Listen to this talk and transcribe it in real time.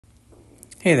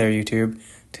Hey there YouTube.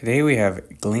 Today we have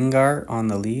Glingar on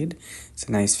the lead. It's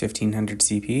a nice 1500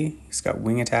 CP. He's got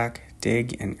Wing Attack,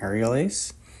 Dig, and Aerial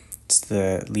Ace. It's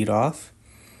the lead off.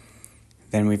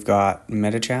 Then we've got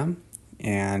Medicham,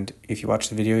 and if you watch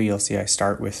the video you'll see I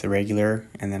start with the regular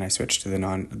and then I switch to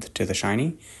the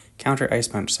shiny. Counter Ice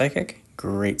Punch Psychic,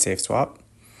 great safe swap.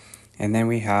 And then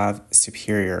we have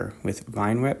Superior with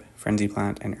Vine Whip, Frenzy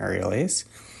Plant, and Aerial Ace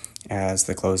as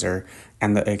the closer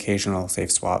and the occasional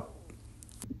safe swap.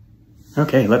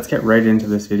 Okay, let's get right into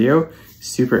this video.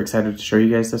 Super excited to show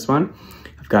you guys this one.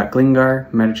 I've got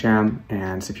Glingar, Medicham,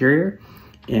 and Superior.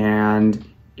 And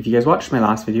if you guys watched my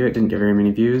last video, it didn't get very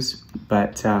many views,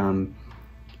 but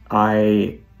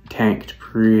I tanked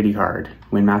pretty hard.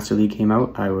 When Master League came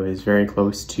out, I was very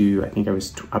close to, I think I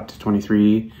was up to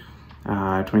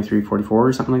 2344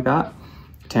 or something like that.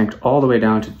 Tanked all the way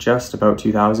down to just about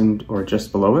 2000 or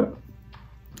just below it.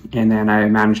 And then I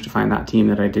managed to find that team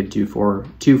that I did two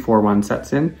 4-1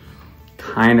 sets in.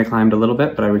 Kind of climbed a little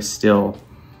bit, but I was still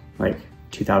like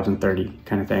 2030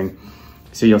 kind of thing.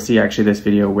 So you'll see actually this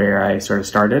video where I sort of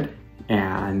started,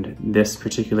 and this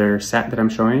particular set that I'm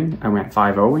showing, I went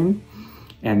 5-0ing,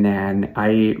 and then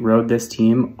I rode this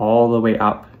team all the way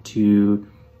up to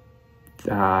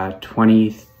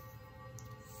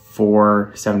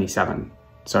 2477.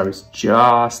 So I was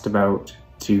just about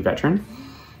to veteran.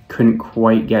 Couldn't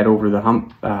quite get over the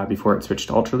hump before it switched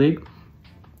to Ultra League.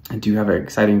 I do have an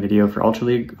exciting video for Ultra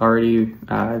League already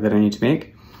that I need to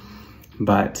make.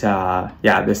 But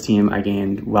yeah, this team I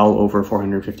gained well over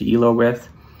 450 elo with.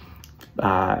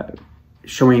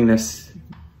 Showing this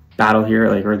battle here,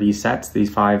 or these sets,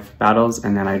 these 5 battles,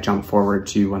 and then I jumped forward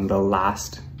to one of the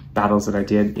last battles that I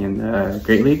did in the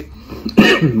Great League,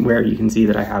 where you can see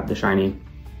that I have the shiny.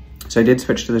 So I did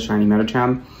switch to the shiny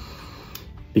Medicham,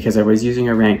 because I was using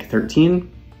a rank 13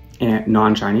 and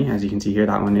non-shiny. As you can see here,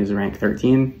 that one is a rank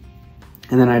 13.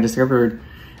 And then I discovered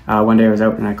one day I was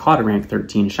out and I caught a rank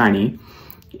 13 shiny.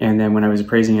 And then when I was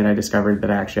appraising it, I discovered that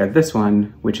I actually had this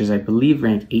one, which is I believe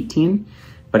rank 18,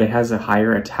 but it has a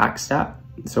higher attack stat.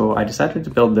 So I decided to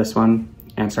build this one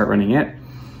and start running it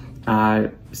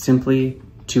simply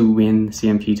to win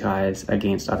CMP ties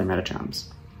against other Medichams.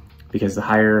 Because the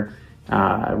higher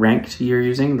ranked you're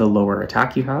using, the lower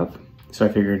attack you have. So I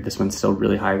figured this one's still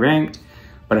really high ranked,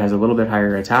 but it has a little bit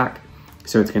higher attack.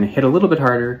 So it's gonna hit a little bit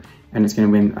harder, and it's gonna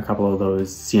win a couple of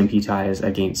those CMP ties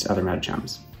against other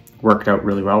Medichams. Worked out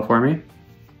really well for me.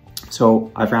 So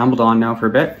I've rambled on now for a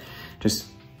bit. Just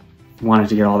wanted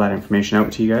to get all that information out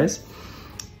to you guys.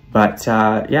 But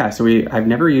yeah, so I've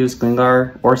never used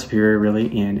Glingar or Superior really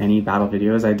in any battle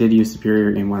videos. I did use Superior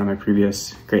in one of my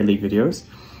previous Great League videos,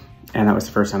 and that was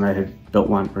the first time I had built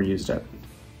one or used it.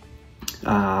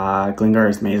 Glingar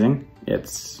is amazing.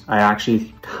 I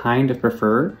actually kind of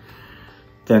prefer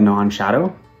the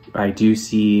non-shadow. I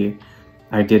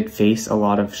did face a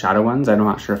lot of shadow ones. I'm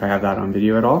not sure if I have that on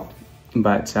video at all,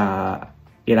 but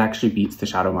it actually beats the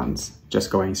shadow ones,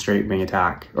 just going straight Wing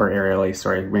Attack or Aerial Ace,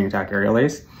 sorry, Wing Attack, Aerial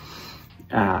Ace.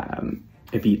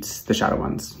 It beats the shadow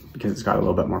ones because it's got a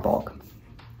little bit more bulk.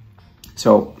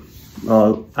 So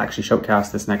I'll actually showcase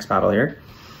this next battle here.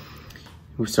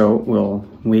 So we'll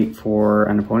wait for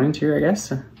an opponent here, I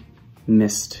guess.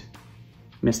 Missed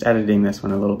editing this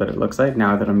one a little bit, it looks like.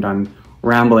 Now that I'm done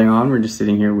rambling on, we're just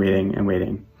sitting here waiting and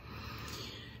waiting.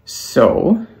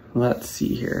 So let's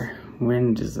see here.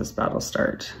 When does this battle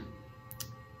start?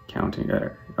 Counting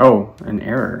there. Oh, an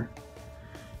error.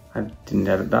 I didn't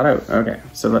edit that out. Okay,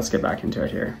 so let's get back into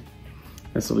it here.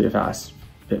 This will be a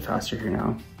bit faster here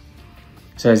now.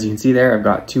 So as you can see there, I've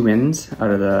got 2 wins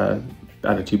out of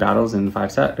 2 battles in the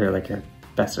 5 set, or like a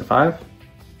best of 5.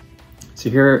 So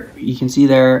here you can see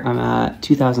there I'm at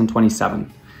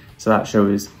 2027. So that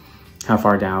shows how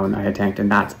far down I had tanked,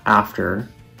 and that's after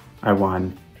I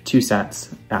won 2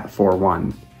 sets at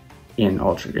 4-1 in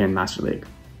Master League.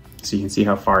 So you can see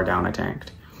how far down I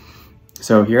tanked.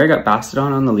 So here I got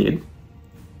Bastiodon on the lead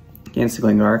against the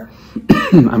Glingar.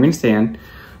 I'm gonna stay in.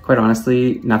 Quite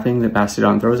honestly, nothing that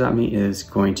Bastiodon throws at me is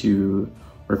going to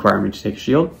require me to take a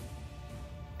shield.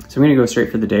 So I'm gonna go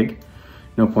straight for the dig.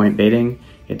 No point baiting.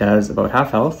 It does about half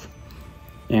health.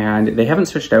 And they haven't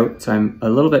switched out, so I'm a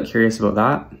little bit curious about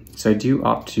that. So I do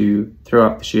opt to throw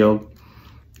up the shield,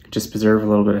 just preserve a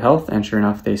little bit of health, and sure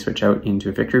enough, they switch out into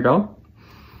a Victory Bell.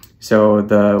 So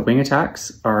the wing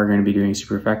attacks are gonna be doing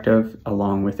super effective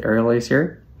along with Aerial Ace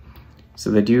here. So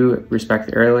they do respect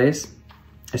the Aerial Ace.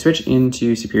 I switch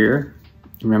into Superior.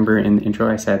 Remember in the intro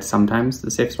I said sometimes the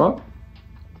safe swap?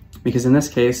 Because in this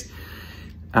case,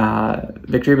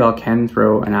 Victory Bell can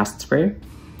throw an Acid Spray,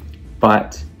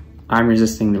 but I'm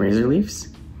resisting the Razor Leafs,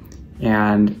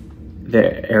 and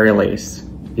the Aerial Ace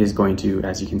is going to,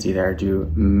 as you can see there,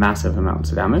 do massive amounts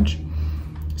of damage.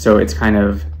 So it's kind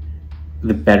of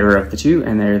the better of the two,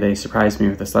 and there they surprised me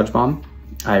with a Sludge Bomb.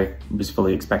 I was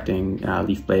fully expecting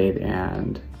Leaf Blade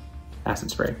and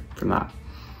Acid Spray from that.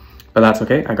 But that's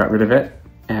okay, I got rid of it,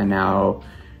 and now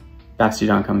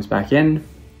Bastiodon comes back in.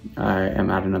 I am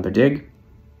at another dig.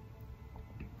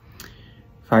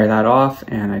 Fire that off,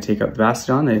 and I take out the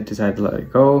Bastiodon. They decided to let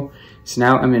it go. So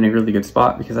now I'm in a really good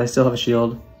spot because I still have a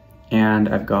shield, and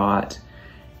I've got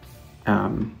a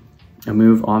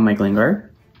move on my Gligar,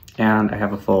 and I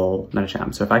have a full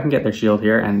Medicham. So if I can get their shield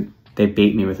here, and they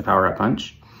bait me with a Power Up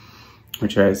Punch,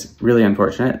 which is really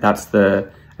unfortunate. That's I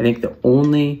think the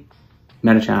only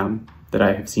Medicham that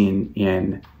I have seen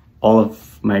in all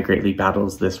of my Great League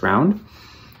battles this round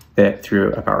that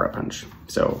threw a Power Up Punch.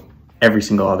 So every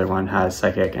single other one has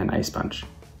Psychic and Ice Punch.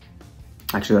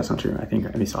 Actually, that's not true. I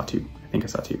think I saw two. I think I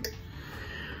saw two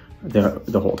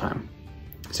the whole time.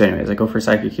 So anyways, I go for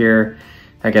Psychic here.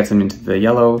 That gets them into the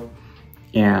yellow.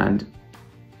 And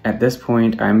at this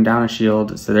point, I'm down a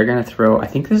shield. So they're going to throw, I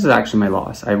think this is actually my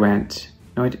loss.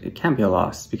 No, it can't be a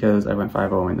loss because I went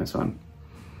 5-0 in this one.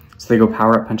 So they go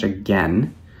Power Up Punch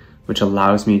again, which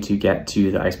allows me to get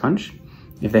to the Ice Punch.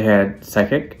 If they had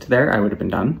Psychic to there, I would have been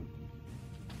done.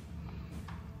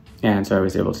 And so I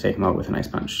was able to take them out with an Ice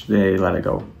Punch. They let it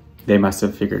go. They must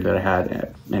have figured that I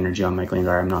had energy on my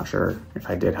Gligar. I'm not sure if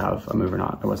I did have a move or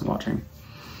not. I wasn't watching.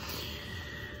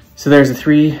 So there's a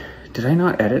 3. Did I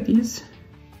not edit these?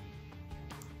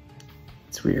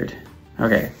 It's weird.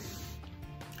 Okay.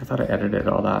 I thought I edited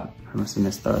all that. I must have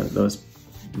missed those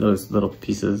little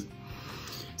pieces.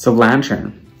 So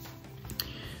Lantern.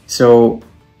 So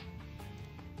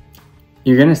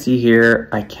you're gonna see here,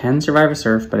 I can survive a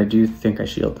Surf, but I do think I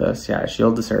shield this. Yeah, I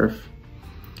shield the Surf.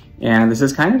 And this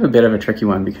is kind of a bit of a tricky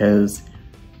one because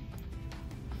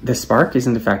the Spark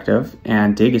isn't effective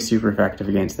and Dig is super effective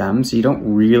against them. So you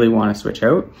don't really want to switch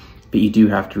out, but you do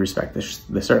have to respect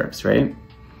the Surfs, right?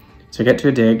 So I get to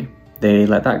a Dig, they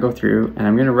let that go through, and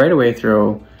I'm gonna right away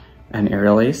throw an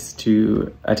Aerial Ace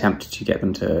to attempt to get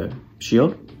them to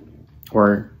shield,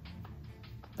 or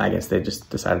I guess they just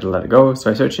decided to let it go. So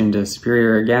I switch into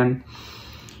Superior again,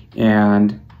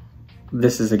 and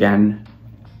this is again,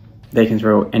 they can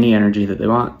throw any energy that they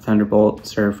want. Thunderbolt,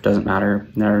 Surf, doesn't matter.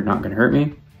 They're not gonna hurt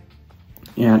me.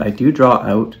 And I do draw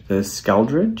out the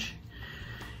Skeldridge.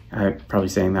 I'm probably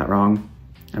saying that wrong.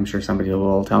 I'm sure somebody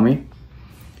will tell me.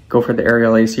 Go for the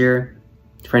Aerial Ace here.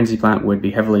 Frenzy Plant would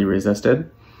be heavily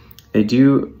resisted. They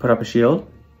do put up a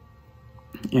shield,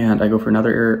 and I go for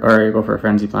I go for a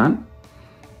Frenzy Plant.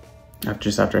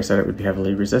 Just after I said it would be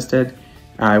heavily resisted.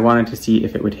 I wanted to see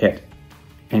if it would hit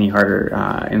any harder.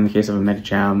 In the case of a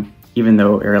Medicham, even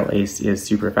though Aerial Ace is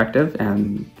super effective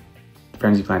and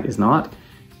Frenzy Plant is not,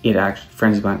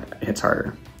 Frenzy Plant hits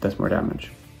harder, does more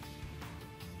damage.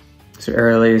 So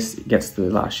Aerial Ace gets the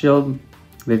last shield.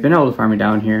 They've been able to farm me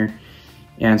down here,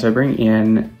 and so I bring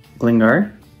in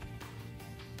Gligar.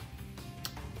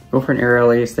 Go for an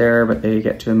Aerial Ace there, but they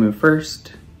get to a move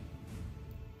first.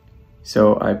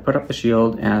 So I put up the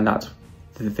shield, and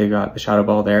they got the Shadow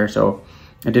Ball there. So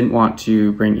I didn't want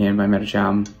to bring in my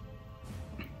Medicham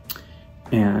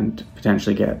and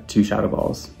potentially get 2 Shadow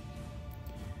Balls.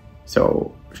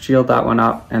 So shield that one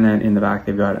up, and then in the back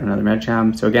they've got another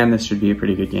Medicham. So again, this should be a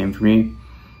pretty good game for me.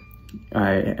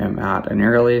 I am at an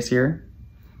Aerial Ace here.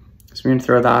 So we're gonna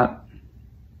throw that.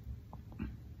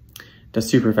 Does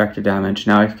super effective damage.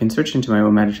 Now I can switch into my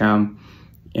own Medicham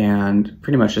and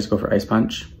pretty much just go for Ice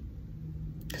Punch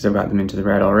because I've got them into the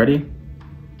red already.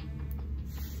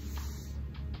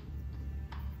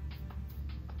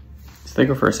 So they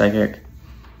go for a Psychic.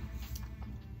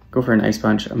 Go for an Ice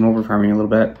Punch. I'm over farming a little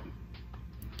bit.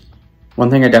 One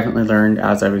thing I definitely learned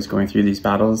as I was going through these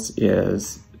battles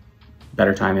is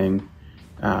better timing,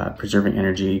 preserving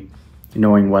energy,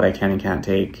 knowing what I can and can't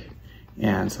take,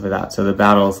 and stuff like that. So the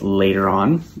battles later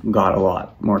on got a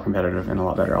lot more competitive and a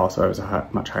lot better. Also, I was a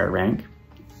much higher rank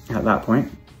at that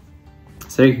point.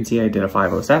 So you can see I did a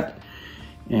 5-0 set,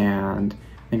 and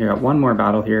I think I got one more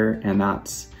battle here, and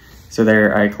so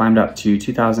there I climbed up to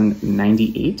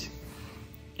 2098,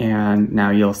 and now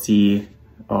you'll see,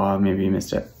 oh, maybe you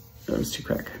missed it. It was too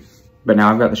quick. But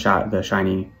now I've got the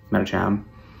shiny Medicham,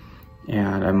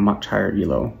 and I'm much higher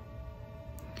elo.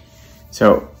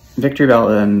 So Victory Bell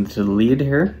and to the lead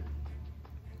here.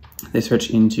 They switch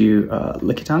into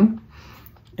Lickitung,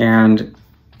 and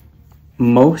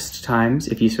most times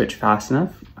if you switch fast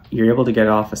enough, you're able to get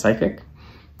off a Psychic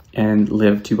and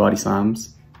live 2 Body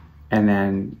Slams, and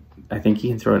then I think you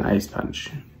can throw an Ice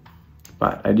Punch.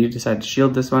 But I do decide to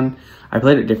shield this one. I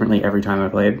played it differently every time I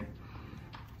played.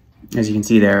 as you can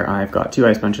see there, I've got 2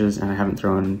 Ice Punches and I haven't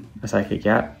thrown a Psychic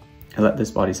yet. I let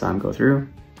this Body Slam go through.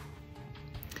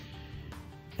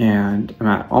 And I'm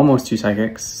at almost 2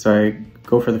 Psychics, so I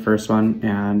go for the first one,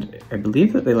 and I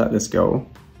believe that they let this go.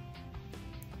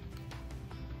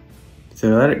 So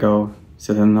they let it go,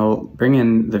 so then they'll bring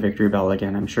in the Victory Bell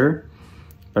again, I'm sure.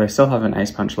 But I still have an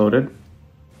Ice Punch loaded.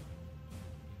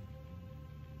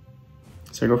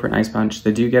 So I go for an Ice Punch.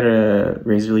 They do get a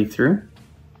Razor Leaf through.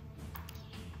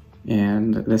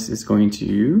 And this is going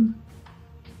to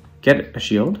get a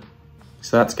shield,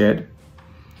 so that's good.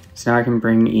 So now I can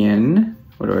bring in,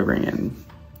 what do I bring in?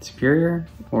 Superior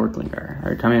or Glingar? I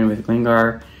would come in with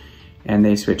Glingar and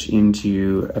they switch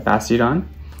into a Bastiodon.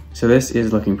 So this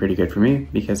is looking pretty good for me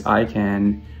because I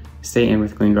can stay in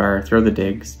with Glingar, throw the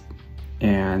digs,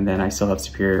 and then I still have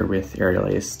Superior with Aerial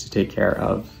Ace to take care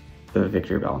of the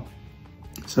Victory Bell.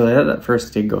 So I let that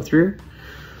first dig go through.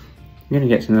 I'm gonna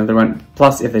get to another one.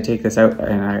 Plus, if they take this out,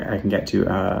 and I can get to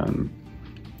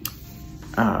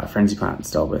Frenzy Plant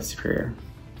still with Superior.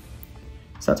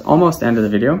 So that's almost the end of the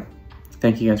video.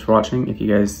 Thank you guys for watching. If you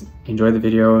guys enjoy the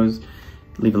videos,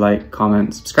 leave a like,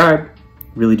 comment, subscribe.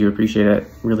 Really do appreciate it.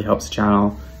 Really helps the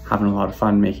channel. Having a lot of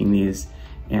fun making these,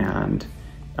 and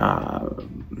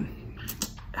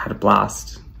had a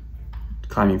blast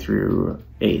climbing through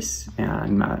Ace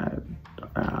and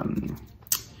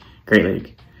Great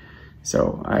League.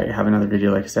 So I have another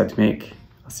video, like I said, to make.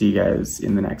 I'll see you guys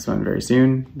in the next one very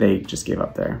soon. They just gave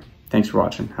up there. Thanks for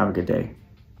watching. Have a good day.